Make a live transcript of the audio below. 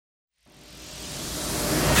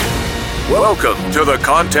Welcome to the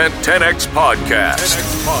Content 10X Podcast,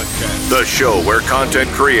 the show where content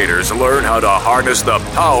creators learn how to harness the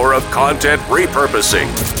power of content repurposing.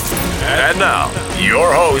 And now,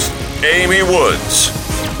 your host, Amy Woods.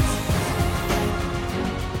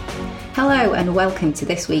 Hello and welcome to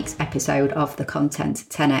this week's episode of the Content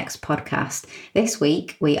 10X podcast. This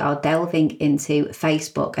week we are delving into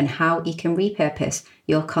Facebook and how you can repurpose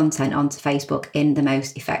your content onto Facebook in the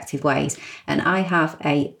most effective ways. And I have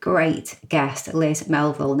a great guest, Liz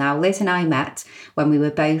Melville. Now, Liz and I met when we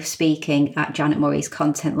were both speaking at Janet Murray's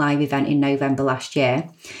Content Live event in November last year.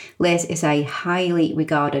 Liz is a highly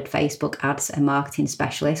regarded Facebook ads and marketing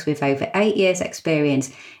specialist with over 8 years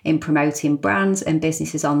experience in promoting brands and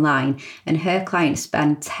businesses online. And her clients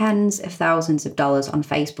spend tens of thousands of dollars on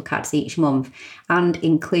Facebook ads each month and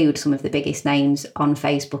include some of the biggest names on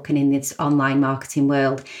Facebook and in this online marketing world.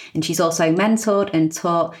 And she's also mentored and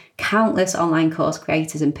taught countless online course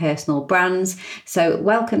creators and personal brands. So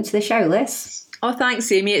welcome to the show, Liz. Oh,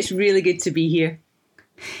 thanks, Amy. It's really good to be here.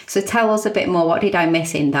 So tell us a bit more. What did I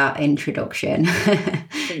miss in that introduction? I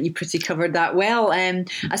think you pretty covered that well.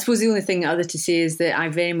 I suppose the only thing other to say is that I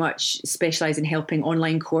very much specialise in helping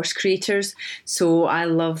online course creators. So I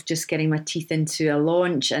love just getting my teeth into a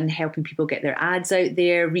launch and helping people get their ads out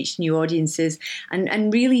there, reach new audiences,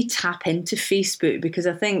 and really tap into Facebook, because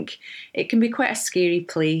I think it can be quite a scary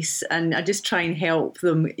place. And I just try and help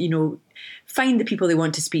them, find the people they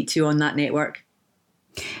want to speak to on that network.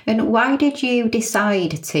 And why did you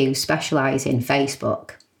decide to specialise in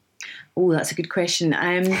Facebook? Oh, that's a good question.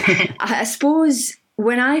 I suppose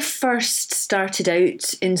when I first started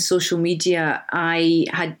out in social media,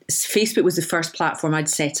 Facebook was the first platform I'd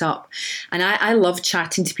set up. And I love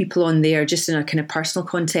chatting to people on there just in a kind of personal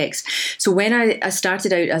context. So when I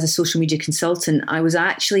started out as a social media consultant, I was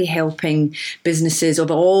actually helping businesses of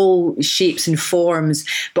all shapes and forms,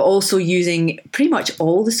 but also using pretty much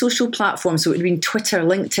all the social platforms. So it would have been Twitter,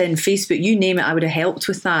 LinkedIn, Facebook, you name it, I would have helped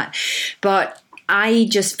with that. But I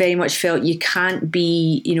just very much felt you can't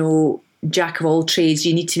be, jack of all trades.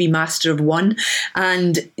 You need to be master of one.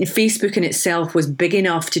 And Facebook in itself was big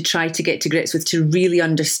enough to try to get to grips with, to really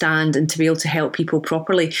understand and to be able to help people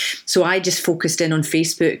properly. So I just focused in on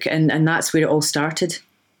Facebook, and that's where it all started.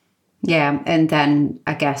 Yeah. And then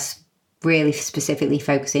I guess really specifically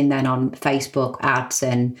focusing then on Facebook ads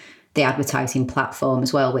and the advertising platform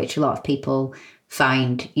as well, which a lot of people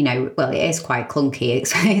find, it is quite clunky.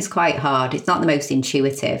 It's quite hard. It's not the most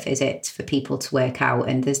intuitive, is it, for people to work out?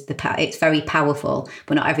 And it's very powerful,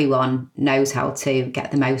 but not everyone knows how to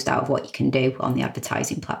get the most out of what you can do on the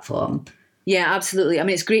advertising platform. Yeah, absolutely. I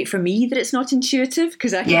mean, it's great for me that it's not intuitive,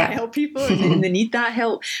 because I can help people and they need that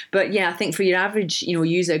help. But yeah, I think for your average,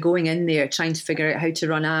 user going in there, trying to figure out how to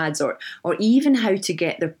run ads or even how to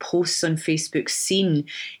get their posts on Facebook seen,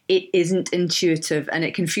 it isn't intuitive, and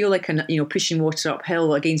it can feel like pushing water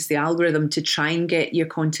uphill against the algorithm to try and get your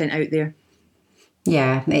content out there.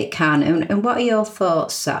 Yeah, it can. And what are your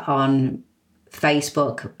thoughts on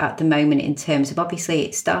Facebook at the moment, in terms of, obviously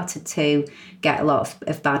it started to get a lot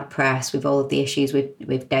of bad press with all of the issues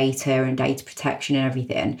with data and data protection and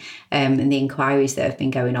everything, and the inquiries that have been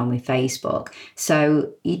going on with Facebook.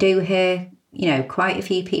 So you do hear, quite a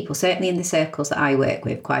few people, certainly in the circles that I work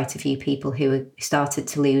with, quite a few people who started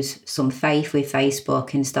to lose some faith with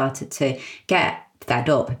Facebook and started to get fed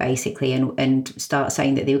up, basically, and start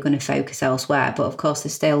saying that they were going to focus elsewhere. But of course,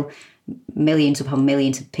 there's still millions upon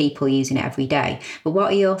millions of people using it every day. But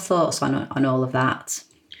what are your thoughts on all of that?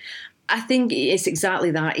 I think it's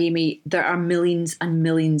exactly that, Amy. There are millions and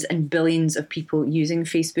millions and billions of people using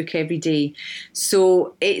Facebook every day.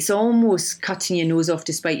 So it's almost cutting your nose off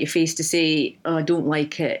to spite your face to say, oh, I don't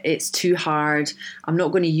like it, it's too hard, I'm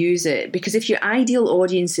not going to use it. Because if your ideal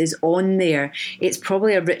audience is on there, it's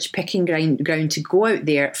probably a rich picking ground to go out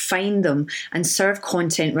there, find them and serve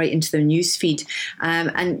content right into their newsfeed.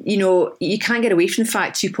 And you can't get away from the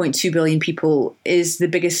fact 2.2 billion people is the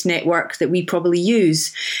biggest network that we probably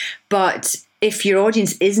use. But if your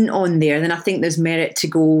audience isn't on there, then I think there's merit to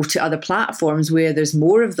go to other platforms where there's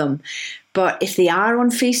more of them. But if they are on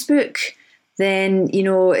Facebook, then,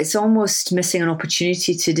 it's almost missing an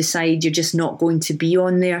opportunity to decide you're just not going to be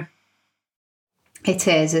on there. It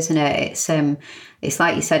is, isn't it? It's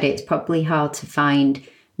like you said, it's probably hard to find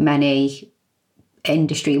many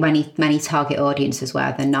target audiences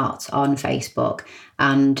where they're not on Facebook.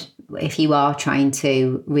 And if you are trying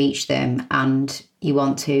to reach them and you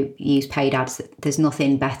want to use paid ads, there's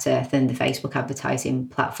nothing better than the Facebook advertising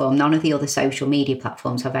platform. None of the other social media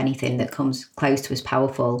platforms have anything that comes close to as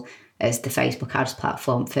powerful as the Facebook ads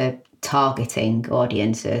platform for targeting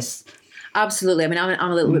audiences. Absolutely. I mean,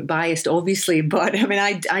 I'm a little bit biased, obviously, but I mean,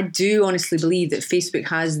 I do honestly believe that Facebook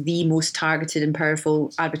has the most targeted and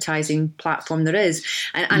powerful advertising platform there is.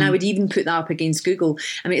 And I would even put that up against Google.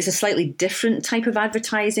 I mean, it's a slightly different type of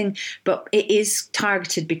advertising, but it is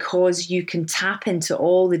targeted because you can tap into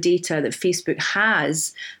all the data that Facebook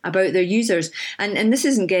has about their users. And this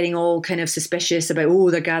isn't getting all kind of suspicious about,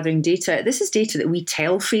 oh, they're gathering data. This is data that we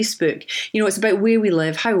tell Facebook. You know, it's about where we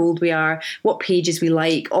live, how old we are, what pages we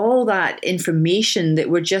like, all that information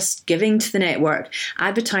that we're just giving to the network.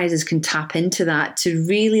 Advertisers can tap into that to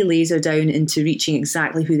really laser down into reaching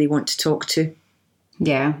exactly who they want to talk to.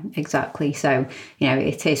 Yeah, exactly. So, you know,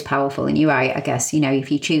 it is powerful. And you're right, I guess, you know,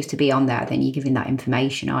 if you choose to be on there, then you're giving that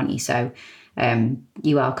information, aren't you? So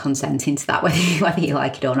you are consenting to that, whether you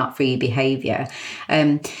like it or not, through your behaviour.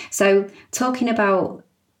 So talking about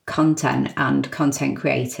content and content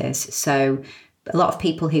creators. So a lot of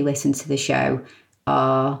people who listen to the show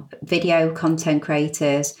are video content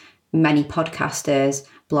creators, many podcasters,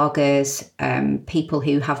 bloggers, people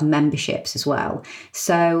who have memberships as well.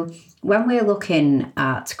 So when we're looking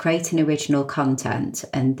at creating original content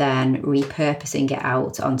and then repurposing it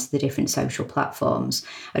out onto the different social platforms,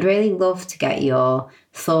 I'd really love to get your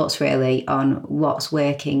thoughts really on what's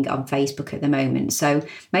working on Facebook at the moment. So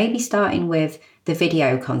maybe starting with the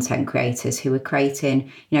video content creators who are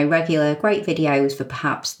creating, you know, regular great videos for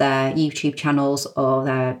perhaps their YouTube channels or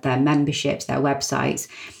their memberships, their websites.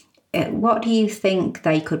 What do you think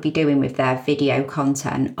they could be doing with their video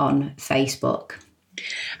content on Facebook?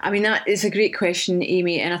 I mean, that is a great question,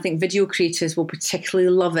 Amy, and I think video creators will particularly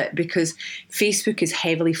love it because Facebook is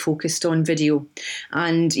heavily focused on video.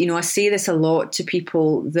 And, you know, I say this a lot to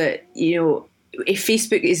people that, you know, if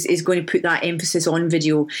Facebook is going to put that emphasis on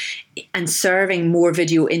video and serving more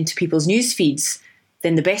video into people's news feeds,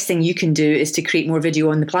 then the best thing you can do is to create more video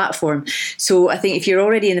on the platform. So I think if you're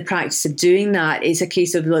already in the practice of doing that, it's a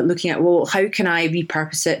case of looking at, well, how can I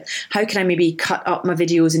repurpose it? How can I maybe cut up my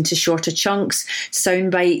videos into shorter chunks,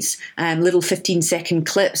 sound bites, little 15-second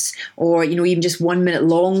clips, or, you know, even just 1 minute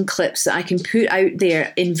long clips that I can put out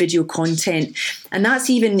there in video content. And that's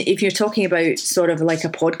even if you're talking about sort of like a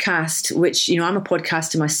podcast, which, you know, I'm a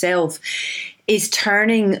podcaster myself, is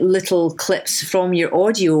turning little clips from your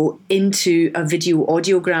audio into a video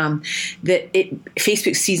audiogram that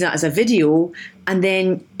Facebook sees that as a video, and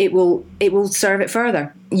then it will serve it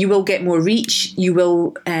further. You will get more reach, you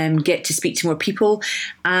will get to speak to more people,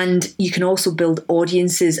 and you can also build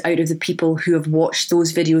audiences out of the people who have watched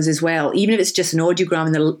those videos as well. Even if it's just an audiogram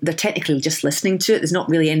and they're technically just listening to it, there's not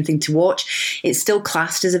really anything to watch, it's still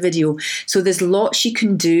classed as a video. So there's lots you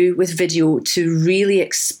can do with video to really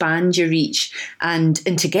expand your reach and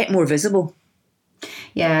to get more visible.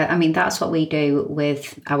 Yeah, I mean, that's what we do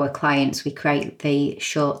with our clients. We create the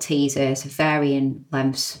short teasers, varying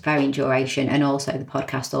lengths, varying duration, and also the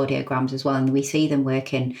podcast audiograms as well. And we see them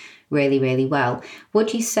working really, really well.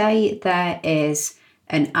 Would you say there is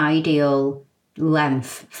an ideal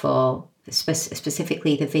length for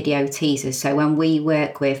specifically the video teasers? So when we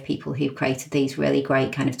work with people who've created these really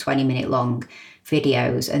great kind of 20-minute long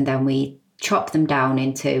videos, and then we chop them down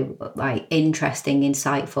into like interesting,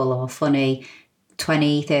 insightful or funny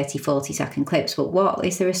 20, 30, 40-second clips. But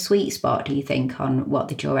is there a sweet spot, do you think, on what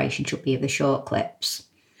the duration should be of the short clips?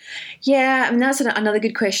 Yeah, I mean, that's another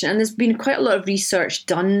good question. And there's been quite a lot of research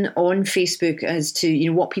done on Facebook as to,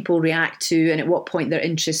 you know, what people react to and at what point their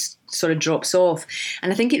interest sort of drops off.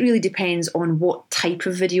 And I think it really depends on what type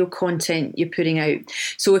of video content you're putting out.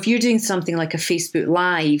 So if you're doing something like a Facebook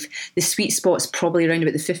Live, the sweet spot's probably around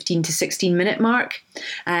about the 15 to 16 minute mark.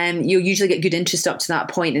 You'll usually get good interest up to that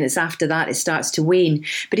point, and it's after that it starts to wane.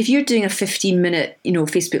 But if you're doing a 15-minute, you know,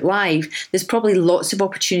 Facebook Live, there's probably lots of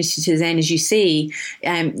opportunities to then, as you say,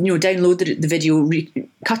 download the video,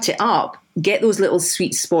 cut it up, get those little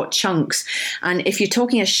sweet spot chunks. And if you're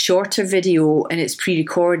talking a shorter video and it's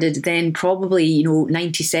pre-recorded, then probably,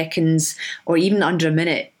 90 seconds or even under a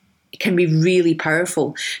minute can be really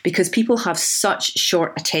powerful, because people have such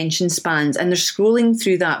short attention spans and they're scrolling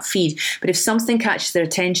through that feed. But if something catches their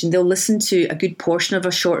attention, they'll listen to a good portion of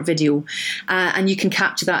a short video, and you can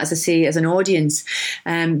capture that, as I say, as an audience.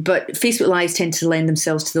 But Facebook Lives tend to lend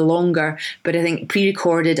themselves to the longer. But I think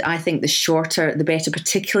pre-recorded, I think the shorter, the better,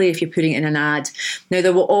 particularly if you're putting it in an ad. Now,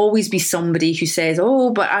 there will always be somebody who says,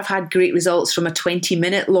 oh, but I've had great results from a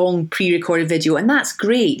 20-minute long pre-recorded video, and that's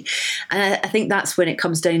great. And I think that's when it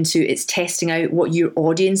comes down to it's testing out what your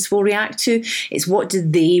audience will react to. It's what do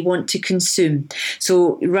they want to consume.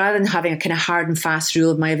 So rather than having a kind of hard and fast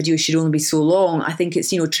rule of my video should only be so long, I think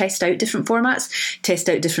it's, test out different formats, test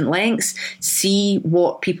out different lengths, see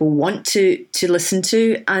what people want to listen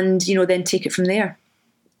to, and, then take it from there.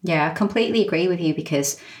 Yeah, I completely agree with you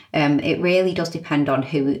because it really does depend on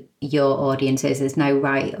who your audience is. There's no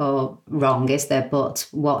right or wrong, is there? But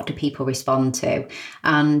what do people respond to?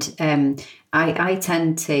 And I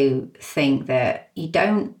tend to think that you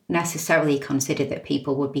don't necessarily consider that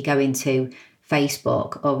people would be going to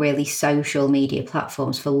Facebook or really social media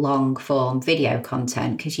platforms for long form video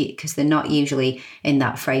content because they're not usually in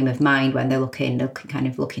that frame of mind when they're kind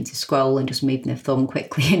of looking to scroll and just moving their thumb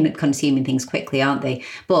quickly and consuming things quickly, aren't they?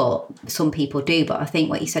 But some people do. But I think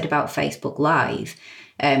what you said about Facebook Live,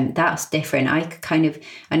 that's different. I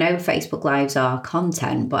know Facebook Lives are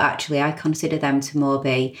content, but actually I consider them to more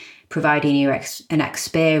be providing you an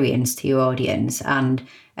experience to your audience, and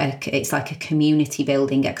it's like a community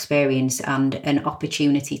building experience and an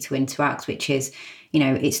opportunity to interact, which is,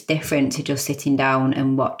 it's different to just sitting down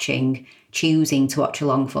and choosing to watch a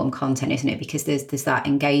long form content, isn't it? Because there's that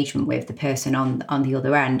engagement with the person on the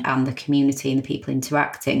other end and the community and the people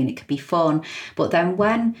interacting, and it could be fun. But then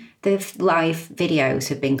when the live videos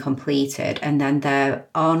have been completed and then they're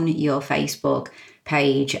on your Facebook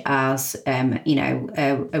page as a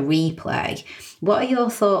replay, what are your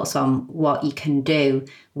thoughts on what you can do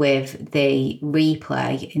with the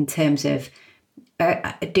replay in terms of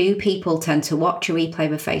do people tend to watch a replay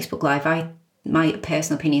of a Facebook Live? My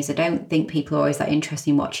personal opinion is I don't think people are always that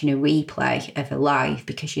interested in watching a replay of a live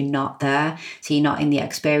because you're not there, so you're not in the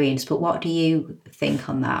experience. But what do you think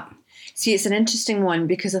on that? See, it's an interesting one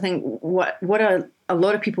because I think what a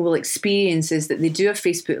lot of people will experience is that they do a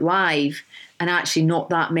Facebook Live and actually not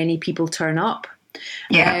that many people turn up.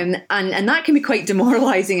 Yeah. And that can be quite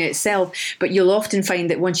demoralising in itself. But you'll often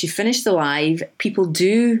find that once you finish the live, people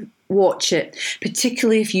do watch it,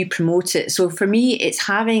 particularly if you promote it. So for me, it's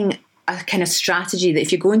having a kind of strategy that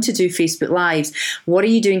if you're going to do Facebook Lives, what are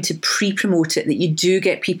you doing to pre-promote it, that you do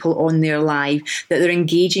get people on there live, that they're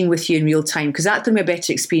engaging with you in real time, because that's going to be a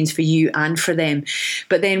better experience for you and for them.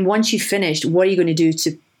 But then once you've finished, what are you going to do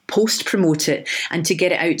to post-promote it and to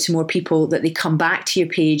get it out to more people, that they come back to your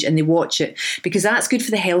page and they watch it, because that's good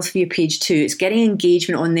for the health of your page too. It's getting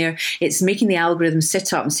engagement on there. It's making the algorithm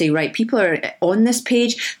sit up and say, right, people are on this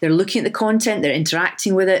page, they're looking at the content, they're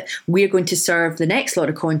interacting with it, we're going to serve the next lot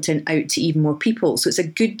of content out to even more people. So it's a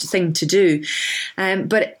good thing to do.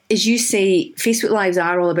 But as you say, Facebook Lives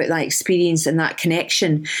are all about that experience and that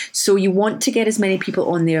connection. So you want to get as many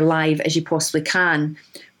people on there live as you possibly can.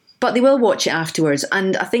 But they will watch it afterwards.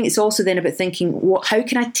 And I think it's also then about thinking, how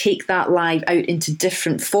can I take that live out into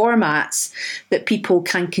different formats that people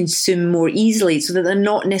can consume more easily, so that they're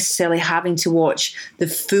not necessarily having to watch the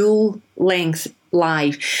full length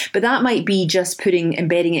live. But that might be just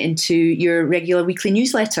embedding it into your regular weekly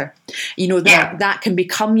newsletter. That can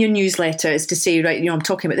become your newsletter. It's to say, right, I'm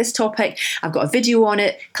talking about this topic, I've got a video on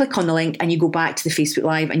it, click on the link and you go back to the Facebook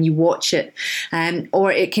Live and you watch it.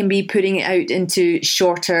 Or it can be putting it out into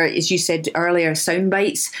shorter, as you said earlier, sound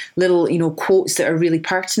bites, little, quotes that are really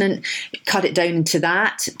pertinent, cut it down into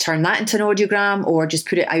that, turn that into an audiogram, or just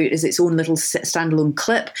put it out as its own little standalone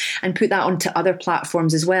clip and put that onto other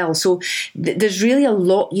platforms as well. So there's really a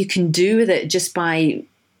lot you can do with it just by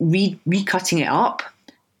recutting it up.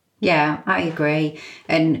 Yeah, I agree.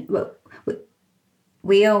 And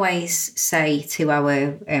we always say to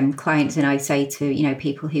our clients, and I say to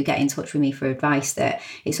people who get in touch with me for advice, that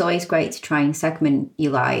it's always great to try and segment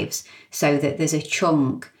your lives so that there's a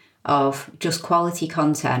chunk of just quality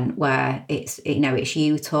content where it's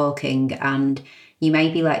you talking, and you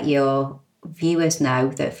maybe let your viewers know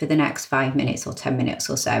that for the next 5 minutes or 10 minutes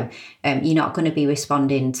or so, you're not going to be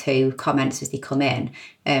responding to comments as they come in.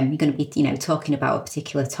 You're going to be, talking about a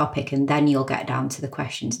particular topic, and then you'll get down to the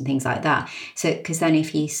questions and things like that. So, because then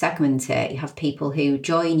if you segment it, you have people who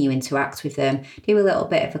join you, interact with them, do a little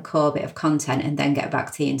bit of a core bit of content, and then get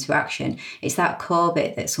back to the interaction. It's that core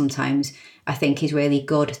bit that sometimes I think is really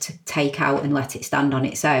good to take out and let it stand on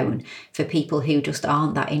its own for people who just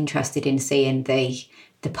aren't that interested in seeing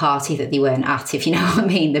the party that they weren't at, if you know what I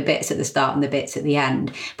mean, the bits at the start and the bits at the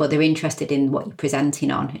end, but they're interested in what you're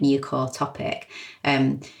presenting on and your core topic.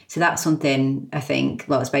 So that's something I think,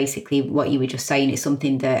 it's basically what you were just saying, it's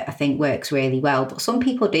something that I think works really well. But some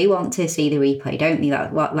people do want to see the replay, don't they?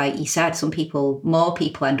 Like you said, more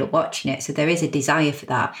people end up watching it. So there is a desire for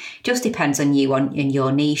that. It just depends on you, on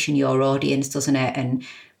your niche and your audience, doesn't it? And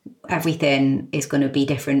everything is going to be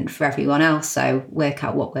different for everyone else. So work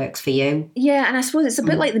out what works for you. Yeah, and I suppose it's a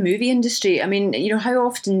bit like the movie industry. I mean, how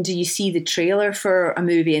often do you see the trailer for a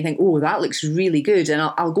movie and think, oh, that looks really good, and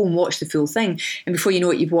I'll go and watch the full thing, and before you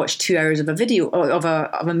know it, you've watched 2 hours of a video of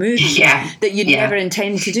a movie that you never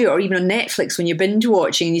intended to do. Or even on Netflix, when you're binge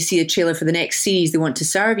watching and you see a trailer for the next series they want to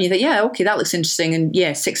serve, and you think, yeah, okay, that looks interesting,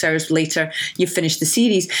 and 6 hours later you've finished the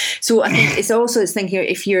series. So I think it's thinking,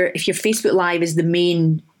 if your Facebook Live is the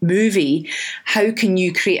main movie, how can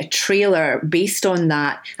you create a trailer based on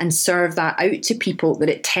that and serve that out to people that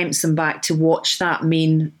it tempts them back to watch that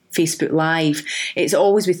main Facebook Live? It's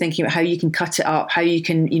always be thinking about how you can cut it up, how you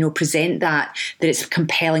can, present that it's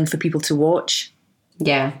compelling for people to watch.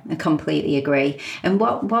 Yeah, I completely agree. And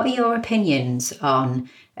what are your opinions on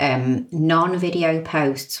non-video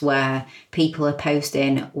posts where people are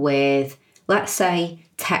posting with, let's say,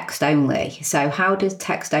 text only? So how does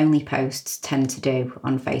text only posts tend to do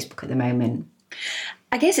on Facebook at the moment?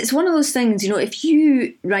 I guess it's one of those things, if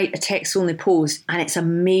you write a text only post and it's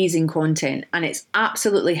amazing content and it's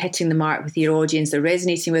absolutely hitting the mark with your audience, they're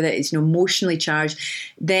resonating with it, it's emotionally charged,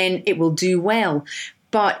 then it will do well.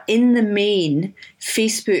 But in the main,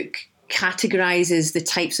 Facebook categorizes the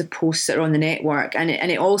types of posts that are on the network, and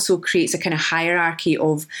it also creates a kind of hierarchy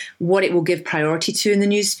of what it will give priority to in the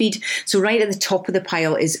newsfeed. So right at the top of the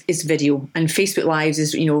pile is video, and Facebook Lives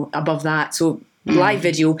is above that. So live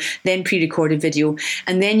video, then pre-recorded video,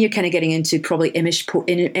 and then you're kind of getting into probably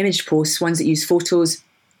image posts, ones that use photos.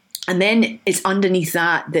 And then it's underneath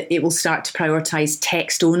that it will start to prioritize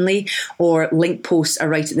text only, or link posts are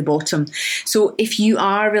right at the bottom. So if you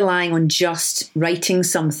are relying on just writing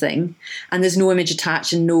something and there's no image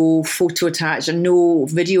attached and no photo attached and no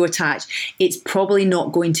video attached, it's probably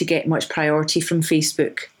not going to get much priority from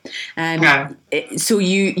Facebook. So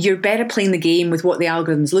you're better playing the game with what the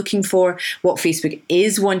algorithm's looking for, what Facebook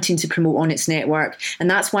is wanting to promote on its network, and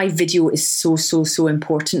that's why video is so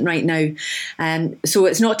important right now. So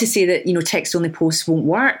it's not to say that text only posts won't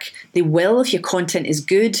work. They will if your content is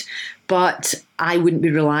good, but I wouldn't be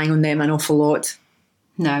relying on them an awful lot.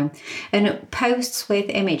 No. And posts with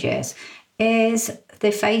images, is the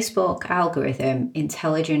Facebook algorithm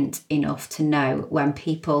intelligent enough to know when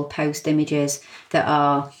people post images that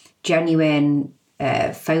are genuine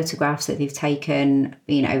photographs that they've taken,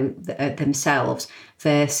 themselves,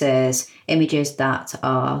 versus images that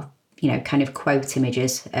are, kind of quote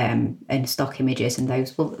images and stock images, and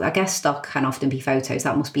those, well, I guess stock can often be photos,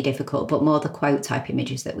 that must be difficult, but more the quote type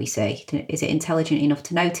images that we see. Is it intelligent enough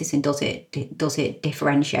to notice, and does it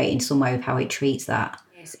differentiate in some way of how it treats that?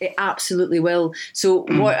 Yes, it absolutely will. So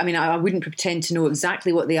I wouldn't pretend to know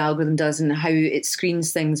exactly what the algorithm does and how it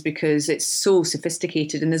screens things, because it's so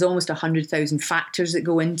sophisticated, and there's almost 100,000 factors that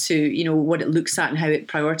go into, what it looks at and how it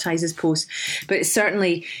prioritizes posts. But it's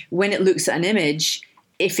certainly, when it looks at an image,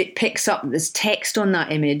 if it picks up this text on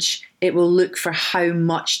that image, it will look for how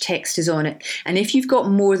much text is on it. And if you've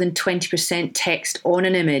got more than 20% text on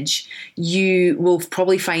an image, you will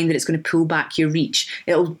probably find that it's going to pull back your reach.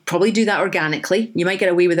 It'll probably do that organically. You might get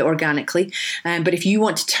away with it organically. But if you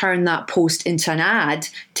want to turn that post into an ad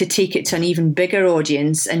to take it to an even bigger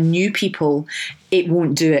audience and new people, it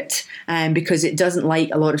won't do it because it doesn't like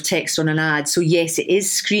a lot of text on an ad. So yes, it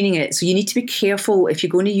is screening it. So you need to be careful if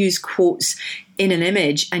you're going to use quotes in an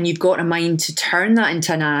image and you've got a mind to turn that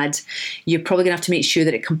into an ad. You're probably going to have to make sure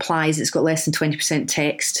that it complies. It's got less than 20%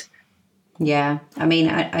 text. Yeah. I mean,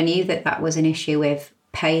 I knew that was an issue with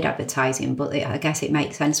paid advertising, but I guess it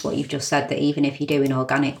makes sense what you've just said, that even if you're doing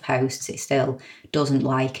organic posts, it still doesn't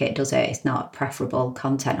like it, does it? It's not preferable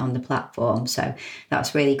content on the platform. So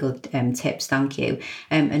that's really good tips. Thank you.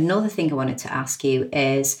 Another thing I wanted to ask you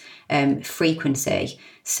is frequency.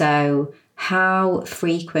 So how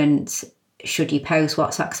frequent should you post?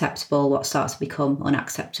 What's acceptable? What starts to become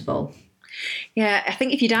unacceptable? Yeah, I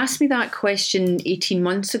think if you'd asked me that question 18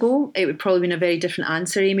 months ago, it would probably been a very different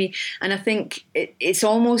answer, Amy. And I think it's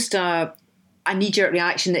almost a knee-jerk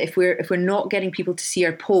reaction that if we're not getting people to see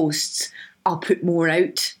our posts, I'll put more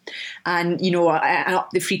out and, I up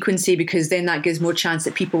the frequency, because then that gives more chance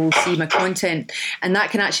that people will see my content. And that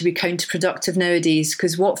can actually be counterproductive nowadays,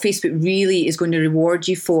 because what Facebook really is going to reward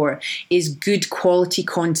you for is good quality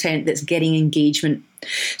content that's getting engagement.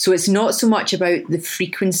 So it's not so much about the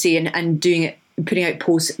frequency and doing it, putting out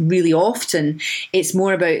posts really often. It's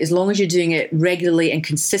more about, as long as you're doing it regularly and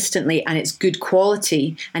consistently and it's good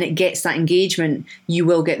quality and it gets that engagement, you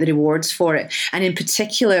will get the rewards for it. And in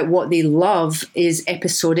particular, what they love is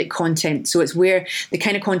episodic content. So it's where the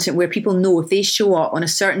kind of content where people know if they show up on a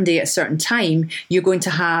certain day at a certain time, you're going to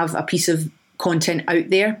have a piece of content out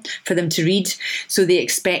there for them to read. So they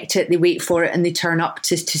expect it, they wait for it, and they turn up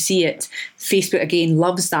to see it. Facebook, again,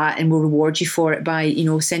 loves that and will reward you for it by,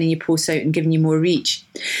 sending you posts out and giving you more reach.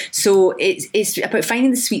 So it's about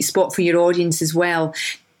finding the sweet spot for your audience as well.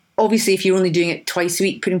 Obviously, if you're only doing it twice a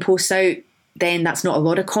week, putting posts out, then that's not a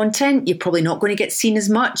lot of content. You're probably not going to get seen as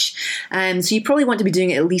much. So you probably want to be doing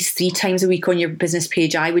it at least 3 times a week on your business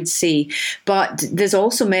page, I would say. But there's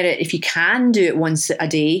also merit if you can do it once a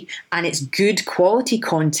day and it's good quality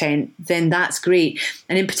content, then that's great.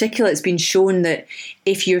 And in particular, it's been shown that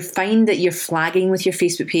if you find that you're flagging with your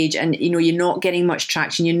Facebook page and you're not getting much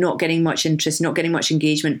traction, you're not getting much interest, not getting much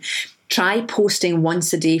engagement, try posting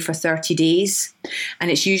once a day for 30 days.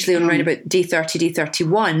 And it's usually on around about day 30, day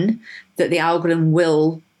 31 that the algorithm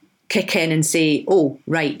will kick in and say, oh,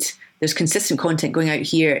 right, there's consistent content going out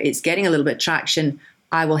here. It's getting a little bit of traction.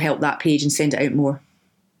 I will help that page and send it out more.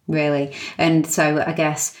 Really? And so I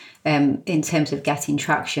guess in terms of getting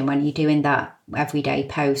traction, when you're doing that everyday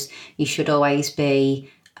post, you should always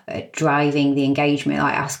be driving the engagement,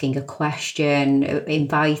 like asking a question,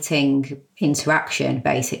 inviting interaction,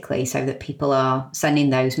 basically, so that people are sending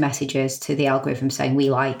those messages to the algorithm saying, we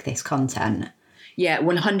like this content. Yeah,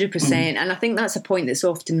 100%. And I think that's a point that's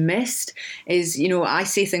often missed is, I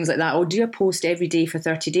say things like that, do a post every day for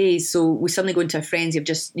 30 days. So we suddenly go into a frenzy of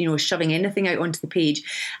just, shoving anything out onto the page.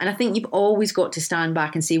 And I think you've always got to stand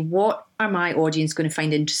back and say, what are my audience going to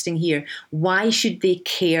find interesting here? Why should they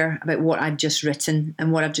care about what I've just written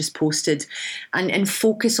and what I've just posted? And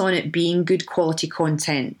focus on it being good quality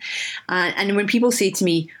content. And when people say to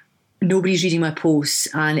me, nobody's reading my posts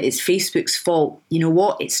and it's Facebook's fault, you know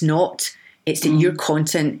what? It's not. It's that your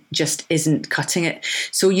content just isn't cutting it.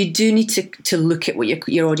 So you do need to look at what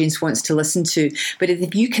your audience wants to listen to. But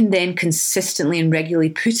if you can then consistently and regularly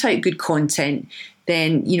put out good content,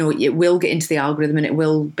 then, it will get into the algorithm and it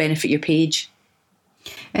will benefit your page.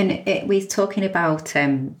 And we're talking about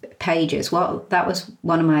pages. That was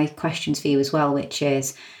one of my questions for you as well, which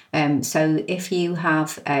is, so if you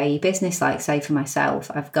have a business, like say for myself,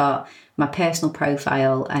 I've got my personal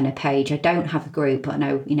profile and a page. I don't have a group, but I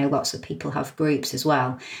know, lots of people have groups as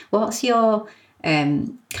well. What's your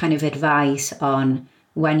kind of advice on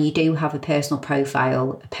when you do have a personal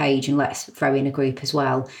profile, a page, and let's throw in a group as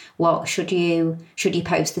well? What should you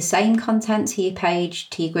post the same content to your page,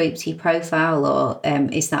 to your group, to your profile, or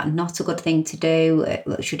is that not a good thing to do?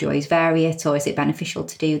 Should you always vary it, or is it beneficial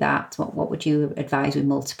to do that? What would you advise with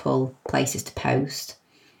multiple places to post?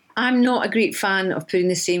 I'm not a great fan of putting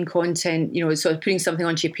the same content, sort of putting something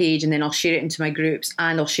onto your page and then I'll share it into my groups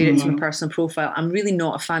and I'll share it into my personal profile. I'm really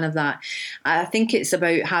not a fan of that. I think it's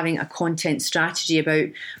about having a content strategy about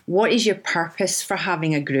what is your purpose for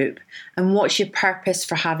having a group and what's your purpose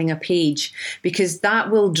for having a page, because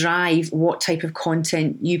that will drive what type of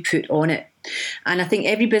content you put on it. And I think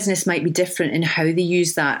every business might be different in how they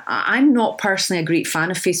use that. I'm not personally a great fan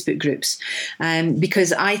of Facebook groups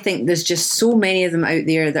because I think there's just so many of them out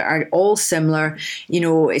there that are all similar.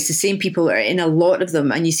 It's the same people that are in a lot of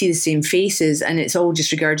them and you see the same faces and it's all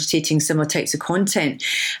just regurgitating similar types of content.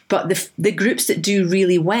 But the groups that do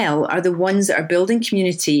really well are the ones that are building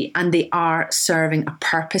community and they are serving a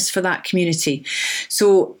purpose for that community.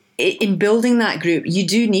 So in building that group, you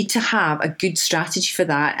do need to have a good strategy for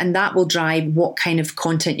that, and that will drive what kind of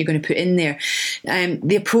content you're going to put in there.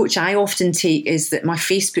 The approach I often take is that my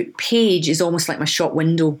Facebook page is almost like my shop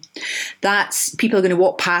window. That's people are going to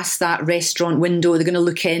walk past that restaurant window, they're going to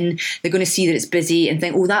look in, they're going to see that it's busy and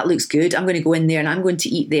think, oh, that looks good, I'm going to go in there and I'm going to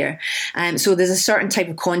eat there. So there's a certain type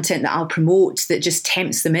of content that I'll promote that just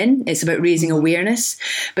tempts them in. It's about raising awareness.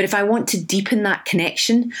 But if I want to deepen that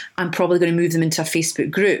connection, I'm probably going to move them into a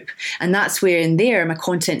Facebook group. And that's where in there my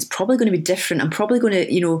content's probably going to be different. I'm probably going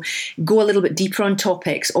to, go a little bit deeper on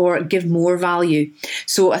topics or give more value.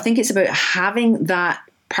 So I think it's about having that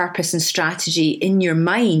purpose and strategy in your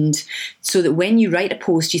mind so that when you write a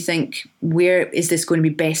post, you think, where is this going to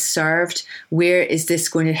be best served? Where is this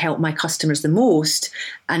going to help my customers the most?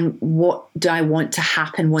 And what do I want to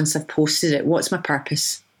happen once I've posted it? What's my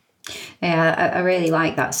purpose? Yeah, I really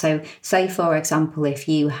like that. So say, for example, if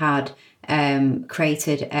you had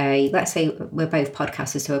created let's say we're both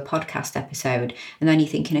podcasters, so a podcast episode, and then you're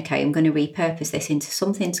thinking, okay, I'm going to repurpose this into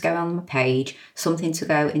something to go on my page, something to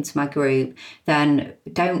go into my group, then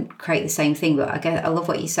don't create the same thing. But I love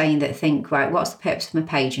what you're saying, that think, right, what's the purpose of my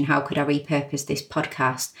page and how could I repurpose this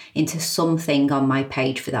podcast into something on my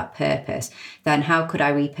page for that purpose? Then how could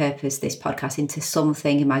I repurpose this podcast into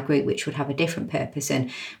something in my group which would have a different purpose?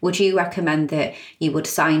 And would you recommend that you would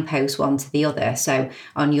signpost one to the other? So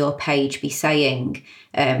on your page should be saying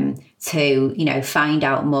to, you know, find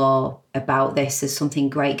out more about this? There's something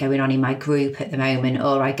great going on in my group at the moment,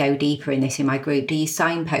 or I go deeper in this in my group. Do you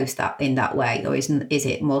signpost that in that way, or is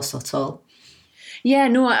it more subtle? Yeah,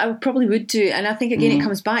 no, I probably would do. And I think, again, it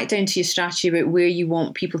comes back down to your strategy about where you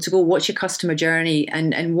want people to go. What's your customer journey,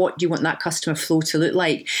 and what do you want that customer flow to look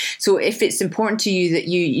like? So if it's important to you that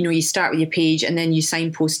you start with your page and then you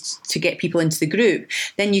signpost to get people into the group,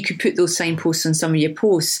 then you could put those signposts on some of your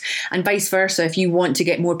posts. And vice versa, if you want to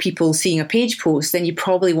get more people seeing a page post, then you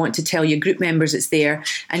probably want to tell your group members it's there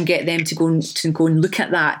and get them to go and look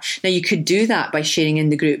at that. Now, you could do that by sharing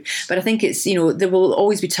in the group. But I think it's, there will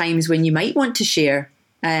always be times when you might want to share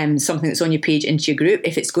something that's on your page into your group.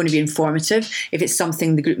 If it's going to be informative, if it's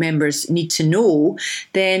something the group members need to know,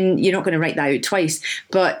 then you're not going to write that out twice.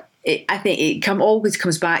 But I think it always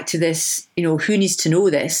comes back to this, who needs to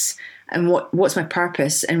know this, and what's my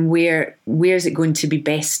purpose, and where is it going to be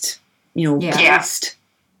best, placed.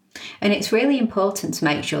 And it's really important to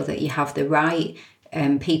make sure that you have the right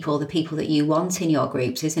people, the people that you want in your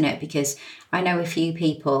groups, isn't it? Because I know a few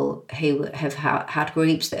people who have had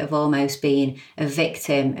groups that have almost been a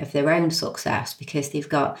victim of their own success because they've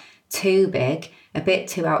got too big, a bit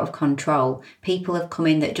too out of control. People have come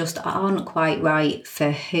in that just aren't quite right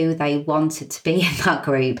for who they wanted to be in that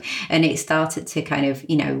group. And it started to kind of,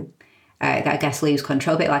 I guess lose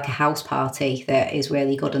control, a bit like a house party that is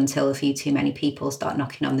really good until a few too many people start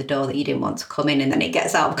knocking on the door that you didn't want to come in, and then it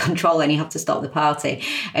gets out of control and you have to stop the party.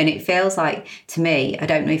 And it feels like, to me, I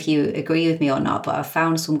don't know if you agree with me or not, but I've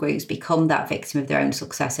found some groups become that victim of their own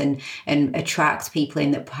success and attract people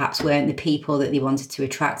in that perhaps weren't the people that they wanted to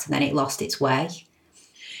attract, and then it lost its way.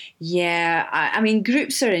 Yeah, I mean,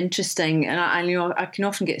 groups are interesting, and I can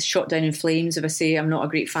often get shot down in flames if I say I'm not a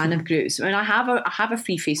great fan of groups. I mean, I have a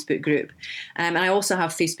free Facebook group, and I also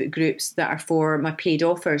have Facebook groups that are for my paid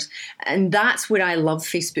offers, and that's where I love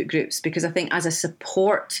Facebook groups, because I think as a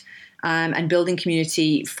support and building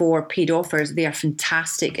community for paid offers, they are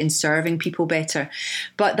fantastic in serving people better.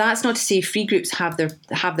 But that's not to say free groups have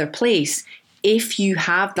their place if you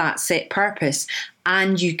have that set purpose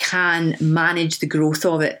and you can manage the growth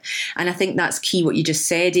of it. And I think that's key, what you just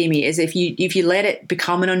said, Amy, is if you let it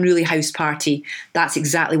become an unruly house party, that's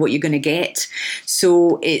exactly what you're going to get.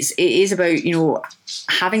 So it is about,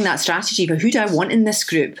 having that strategy for who do I want in this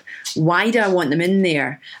group? Why do I want them in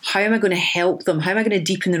there? How am I going to help them? How am I going to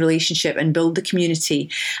deepen the relationship and build the community?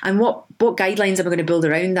 And what guidelines am I going to build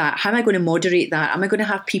around that? How am I going to moderate that? Am I going to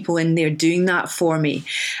have people in there doing that for me?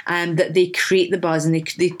 And that they create the buzz and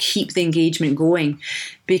they keep the engagement going.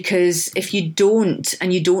 Because if you don't,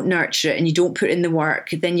 and you don't nurture it and you don't put in the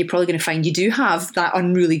work, then you're probably going to find you do have that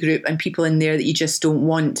unruly group and people in there that you just don't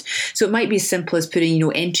want. So it might be as simple as putting,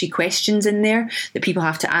 entry questions in there, that people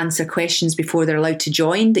have to answer questions before they're allowed to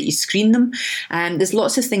join, that you screen them. And there's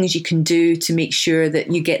lots of things you can do to make sure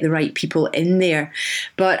that you get the right people in there.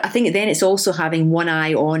 But I think then it's also having one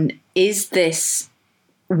eye on, is this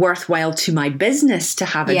worthwhile to my business to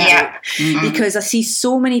have a group? Mm-hmm. Because I see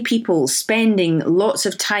so many people spending lots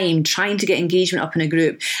of time trying to get engagement up in a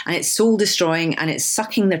group, and it's soul destroying and it's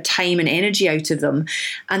sucking their time and energy out of them,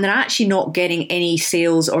 and they're actually not getting any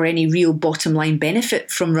sales or any real bottom line benefit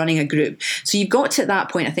from running a group. So you've got to, at that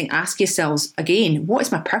point, I think, ask yourselves again, what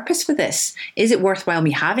is my purpose for this? Is it worthwhile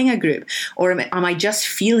me having a group, or am I just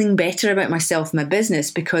feeling better about myself and my business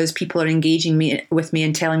because people are engaging with me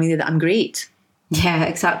and telling me that I'm great? Yeah,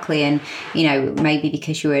 exactly. And, maybe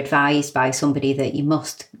because you were advised by somebody that you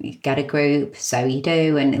must get a group, so you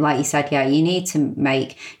do. And like you said, you need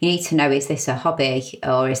to know, is this a hobby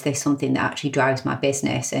or is this something that actually drives my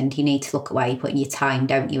business? And you need to look at where you're putting your time,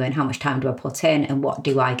 don't you? And how much time do I put in and what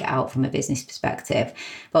do I get out from a business perspective?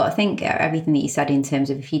 But I think everything that you said in terms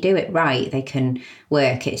of if you do it right, they can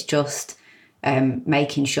work. It's just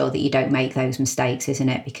making sure that you don't make those mistakes, isn't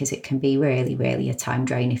it? Because it can be really, really a time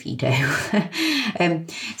drain if you do.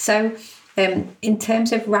 So in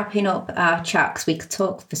terms of wrapping up our chat, 'cause we could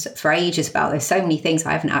talk for ages about this, so many things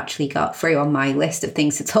I haven't actually got through on my list of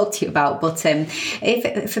things to talk to you about. But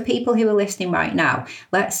if for people who are listening right now,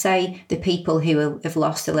 let's say the people who have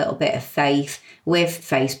lost a little bit of faith with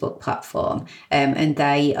Facebook platform, and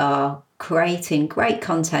they are creating great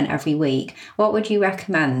content every week, what would you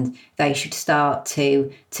recommend they should start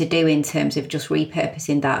to do in terms of just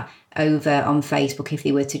repurposing that over on Facebook, if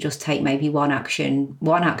they were to just take maybe one action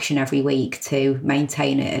every week to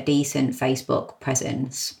maintain a decent Facebook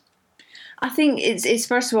presence? I think it's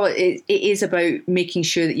first of all, it is about making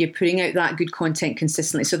sure that you're putting out that good content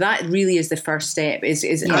consistently. So that really is the first step, is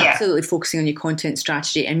absolutely focusing on your content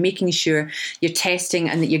strategy and making sure you're testing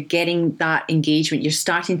and that you're getting that engagement. You're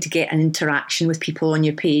starting to get an interaction with people on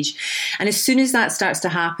your page. And as soon as that starts to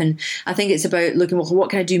happen, I think it's about looking, well, what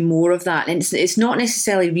can I do more of that? And it's not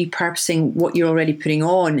necessarily repurposing what you're already putting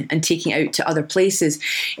on and taking it out to other places.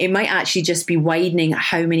 It might actually just be widening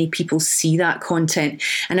how many people see that content.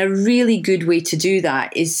 And a really good way to do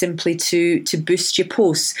that is simply to boost your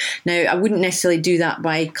posts. Now, I wouldn't necessarily do that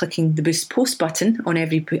by clicking the boost post button on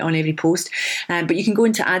every post, but you can go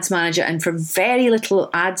into Ads Manager, and for very little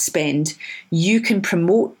ad spend, you can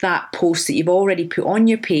promote that post that you've already put on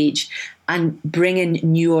your page and bring in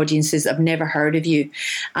new audiences that have never heard of you.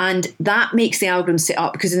 And that makes the algorithm sit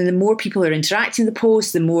up, because then the more people are interacting with the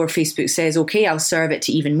post, the more Facebook says, okay, I'll serve it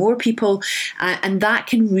to even more people. And that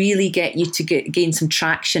can really get you to gain some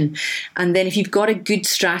traction. And then if you've got a good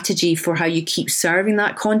strategy for how you keep serving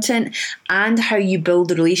that content and how you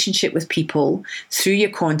build a relationship with people through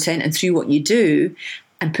your content and through what you do,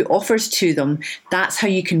 and put offers to them, that's how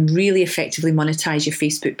you can really effectively monetize your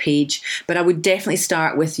Facebook page. But I would definitely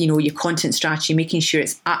start with, your content strategy, making sure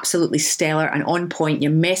it's absolutely stellar and on point.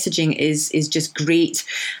 Your messaging is just great,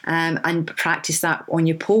 and practice that on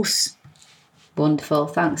your posts. Wonderful.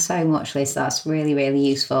 Thanks so much, Liz. That's really, really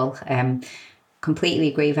useful. Completely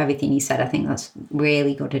agree with everything you said. I think that's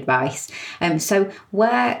really good advice. So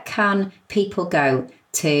where can people go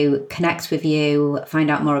to connect with you,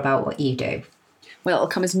 find out more about what you do? Well, it'll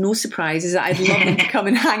come as no surprises. I'd love them to come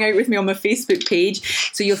and hang out with me on my Facebook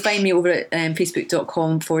page. So you'll find me over at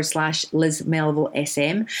facebook.com/Liz Melville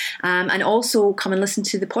SM. And also come and listen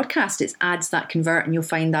to the podcast. It's Ads That Convert, and you'll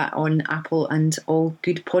find that on Apple and all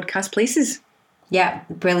good podcast places. Yeah,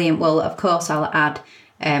 brilliant. Well, of course, I'll add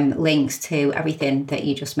links to everything that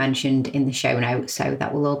you just mentioned in the show notes, so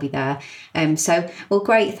that will all be there.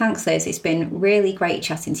 Great, thanks, Liz. It's been really great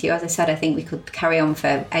chatting to you. As I said, I think we could carry on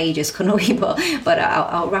for ages, couldn't we? But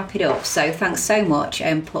I'll wrap it up. So thanks so much,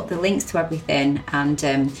 and put the links to everything. And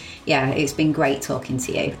it's been great talking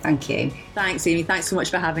to you. Thank you. Thanks, Amy. Thanks so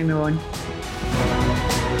much for having me on.